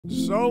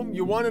So,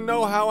 you want to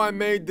know how I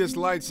made this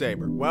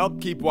lightsaber? Well,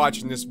 keep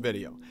watching this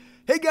video.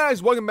 Hey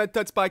guys, welcome back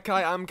to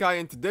TutsByKai. I'm Kai,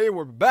 and today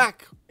we're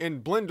back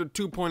in Blender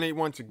 2.8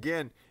 once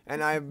again.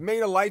 And I've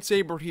made a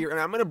lightsaber here, and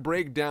I'm going to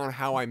break down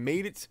how I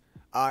made it.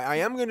 I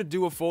am going to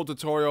do a full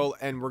tutorial,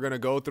 and we're going to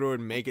go through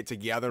and make it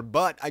together.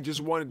 But I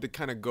just wanted to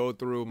kind of go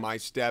through my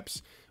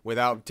steps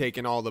without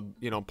taking all the,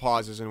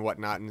 pauses and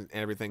whatnot and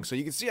everything. So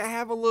you can see I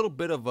have a little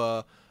bit of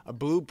a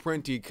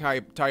blueprinty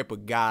type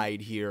of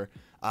guide here.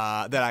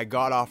 That I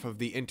got off of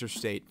the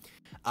interstate.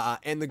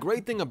 And the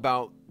great thing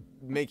about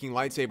making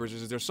lightsabers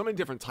is there's so many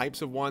different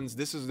types of ones.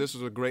 This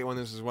is a great one.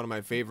 This is one of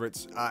my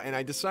favorites. And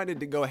I decided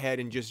to go ahead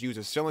and just use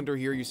a cylinder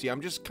here. You see,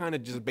 I'm just kind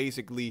of just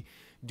basically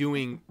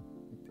doing,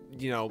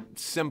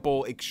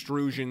 simple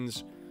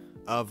extrusions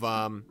of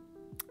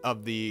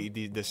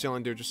the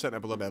cylinder. Just setting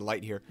up a little bit of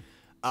light here.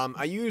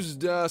 I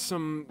used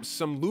some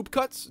loop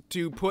cuts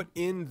to put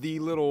in the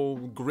little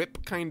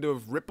grip kind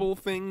of ripple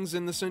things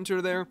in the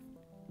center there.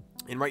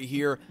 And right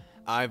here,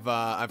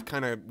 I've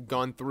kind of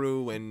gone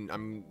through and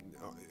I'm,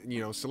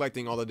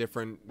 selecting all the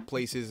different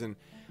places. And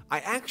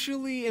I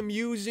actually am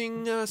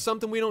using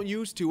something we don't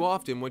use too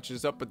often, which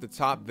is up at the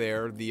top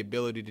there, the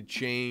ability to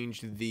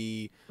change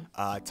the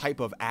type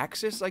of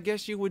axis, I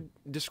guess you would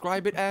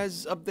describe it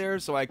as up there.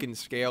 So I can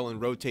scale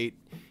and rotate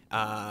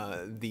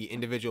the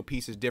individual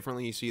pieces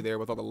differently. You see there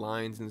with all the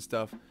lines and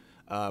stuff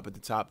up at the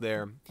top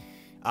there.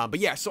 But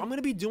yeah, so I'm going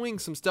to be doing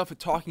some stuff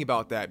talking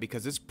about that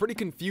because it's pretty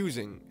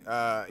confusing,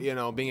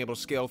 being able to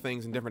scale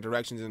things in different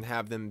directions and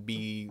have them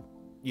be,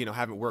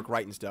 have it work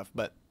right and stuff.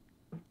 But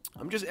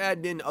I'm just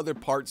adding in other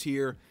parts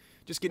here,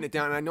 just getting it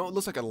down. And I know it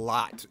looks like a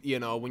lot,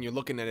 when you're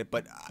looking at it,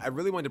 but I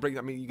really wanted to break it.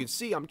 I mean, you can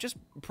see I'm just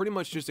pretty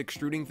much just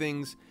extruding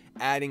things,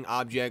 adding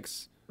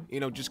objects,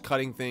 just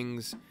cutting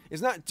things.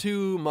 It's not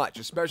too much,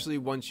 especially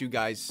once you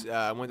guys,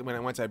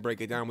 once I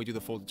break it down, we do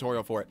the full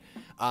tutorial for it.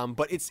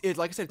 But it's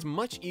like I said, it's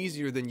much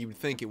easier than you would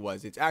think it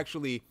was. It's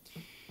actually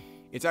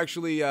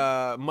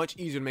much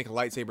easier to make a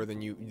lightsaber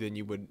than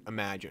you would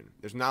imagine.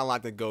 There's not a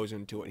lot that goes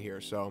into it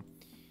here. So,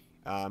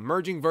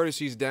 merging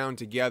vertices down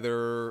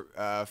together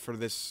for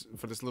this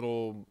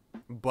little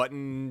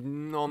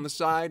button on the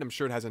side. I'm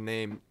sure it has a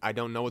name. I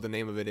don't know what the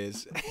name of it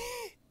is.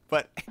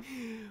 But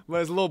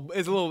it's a little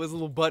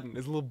button.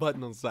 It's a little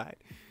button on the side.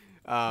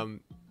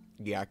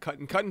 Yeah,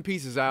 cutting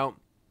pieces out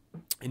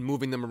and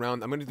moving them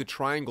around. I'm gonna do the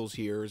triangles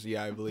here.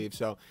 Yeah, I believe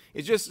so.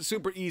 It's just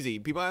super easy.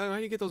 People, how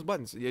do you get those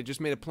buttons? You just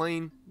made a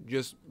plane.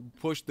 Just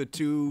push the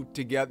two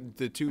together,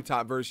 the two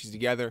top vertices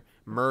together,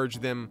 merge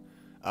them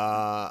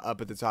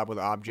up at the top with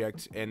the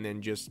object, and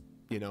then just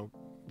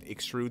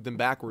extrude them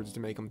backwards to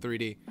make them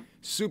 3D.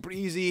 Super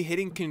easy.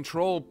 Hitting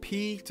Control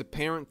P to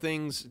parent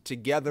things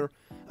together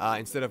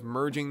instead of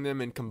merging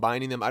them and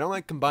combining them. I don't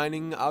like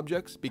combining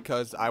objects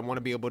because I want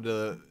to be able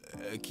to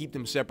keep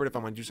them separate if I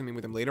want to do something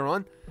with them later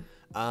on.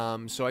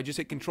 So I just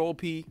hit Control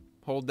P,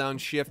 hold down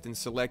Shift, and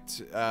select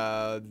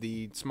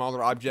the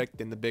smaller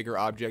object and the bigger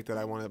object that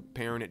I want to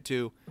parent it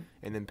to,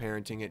 and then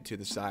parenting it to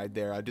the side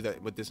there. I'll do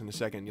that with this in a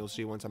second. You'll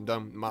see once I'm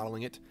done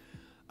modeling it.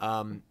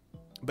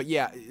 But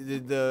yeah,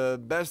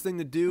 the best thing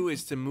to do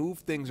is to move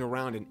things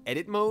around in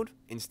edit mode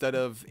instead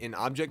of in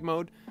object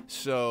mode,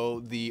 so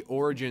the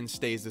origin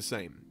stays the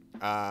same.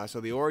 So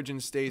the origin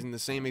stays in the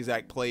same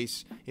exact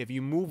place. If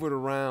you move it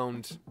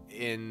around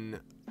in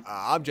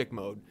object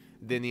mode,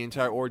 then the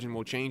entire origin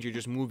will change. You're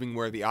just moving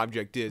where the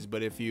object is.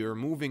 But if you're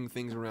moving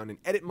things around in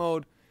edit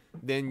mode,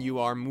 then you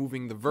are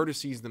moving the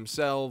vertices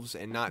themselves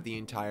and not the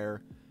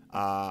entire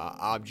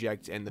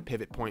object and the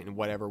pivot point and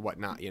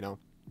whatnot,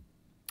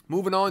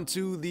 Moving on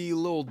to the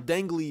little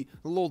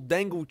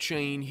dangle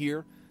chain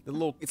here.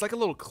 It's like a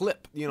little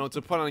clip,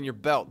 to put on your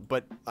belt.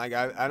 But like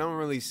I don't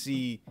really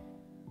see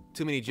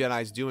too many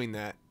Jedis doing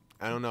that.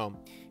 I don't know,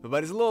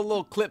 but it's a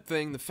little clip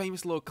thing, the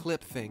famous little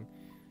clip thing.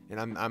 And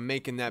I'm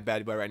making that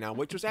bad boy right now,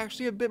 which was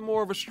actually a bit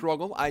more of a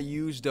struggle. I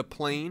used a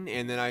plane,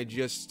 and then I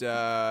just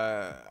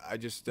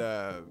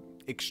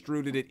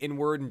extruded it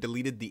inward and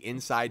deleted the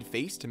inside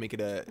face to make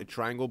it a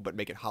triangle, but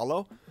make it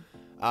hollow.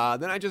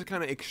 Then I just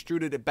kind of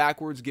extruded it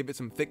backwards, give it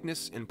some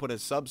thickness, and put a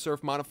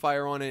subsurf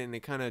modifier on it, and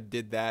it kind of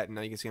did that. And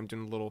now you can see I'm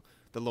doing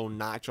the little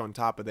notch on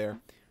top of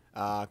there,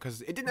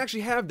 because it didn't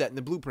actually have that in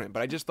the blueprint,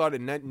 but I just thought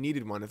it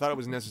needed one. I thought it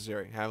was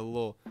necessary. Have a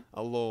little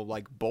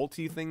like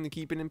bolty thing to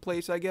keep it in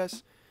place, I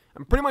guess.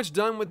 I'm pretty much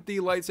done with the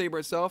lightsaber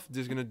itself.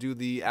 Just gonna do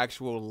the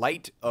actual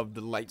light of the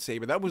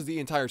lightsaber. That was the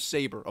entire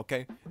saber,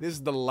 okay? This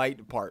is the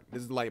light part.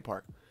 This is the light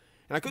part.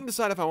 And I couldn't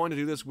decide if I wanted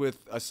to do this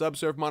with a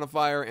subsurf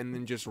modifier and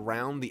then just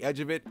round the edge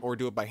of it, or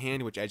do it by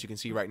hand, which, as you can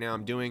see right now,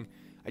 I'm doing.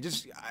 I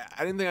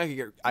didn't think I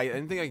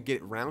could get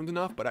it round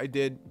enough, but I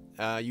did.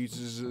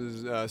 Use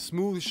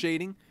smooth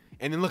shading,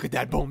 and then look at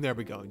that. Boom! There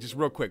we go. Just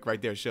real quick,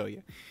 right there, show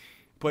you.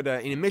 Put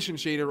an emission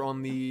shader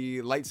on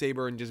the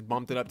lightsaber and just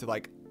bumped it up to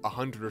like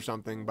 100 or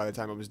something by the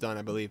time it was done,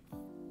 I believe.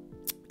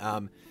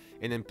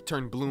 And then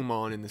turn bloom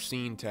on in the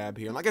scene tab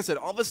here. And like I said,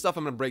 all this stuff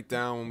I'm going to break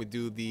down when we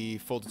do the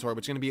full tutorial,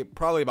 but it's going to be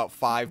probably about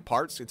 5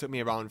 parts. It took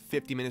me around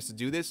 50 minutes to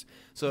do this,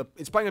 so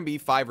it's probably going to be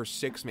 5 or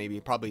 6 maybe,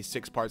 probably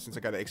 6 parts since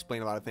I got to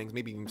explain a lot of things,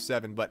 maybe even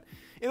 7, but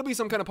it'll be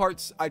some kind of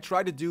parts. I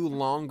try to do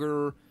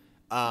longer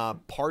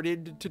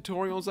parted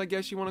tutorials, I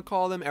guess you want to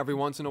call them, every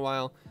once in a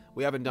while.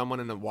 We haven't done one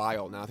in a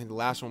while now. I think the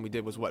last one we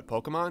did was what,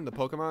 Pokemon? The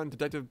Pokemon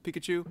Detective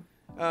Pikachu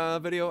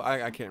video?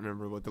 I can't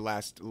remember what the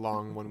last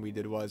long one we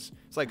did was.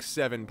 It's like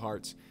 7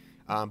 parts.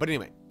 But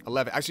anyway,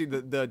 11. Actually,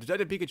 the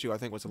Detective Pikachu, I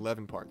think, was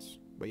 11 parts.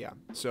 But yeah,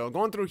 so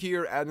going through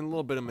here, adding a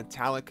little bit of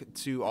metallic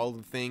to all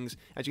the things.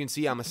 As you can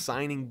see, I'm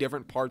assigning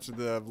different parts of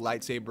the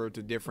lightsaber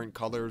to different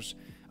colors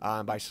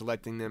by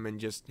selecting them and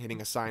just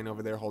hitting assign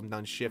over there, holding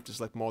down shift to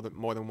select more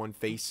than one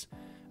face.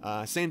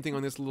 Same thing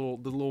on this little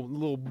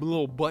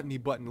buttony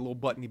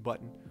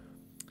button.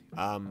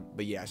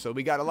 But yeah, so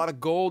we got a lot of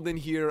gold in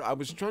here. I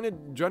was trying to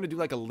do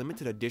like a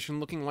limited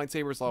edition looking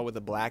lightsaber, so with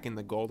the black and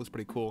the gold. It's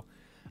pretty cool.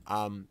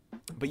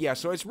 But yeah,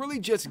 so it's really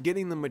just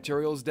getting the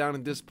materials down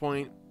at this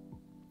point,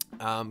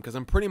 because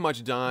I'm pretty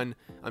much done.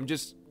 I'm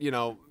just, you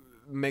know,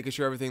 making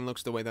sure everything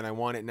looks the way that I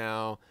want it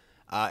now.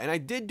 And I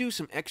did do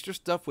some extra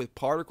stuff with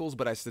particles,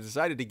 but I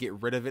decided to get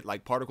rid of it,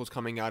 like particles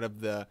coming out of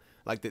the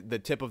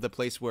tip of the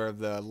place where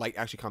the light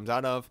actually comes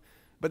out of.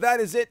 But that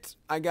is it.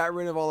 I got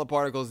rid of all the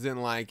particles,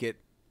 didn't like it.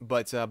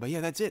 But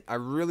yeah, that's it. I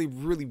really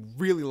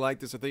like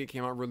this. I think it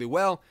came out really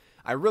well.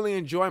 I really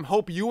enjoy them.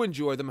 Hope you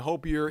enjoy them.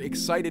 Hope you're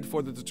excited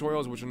for the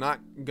tutorials, which are not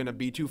going to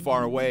be too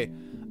far away.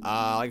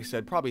 Like I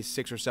said, probably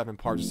 6 or 7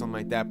 parts or something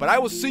like that. But I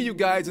will see you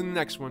guys in the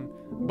next one.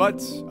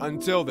 But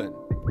until then,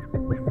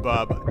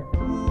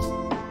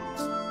 bye-bye.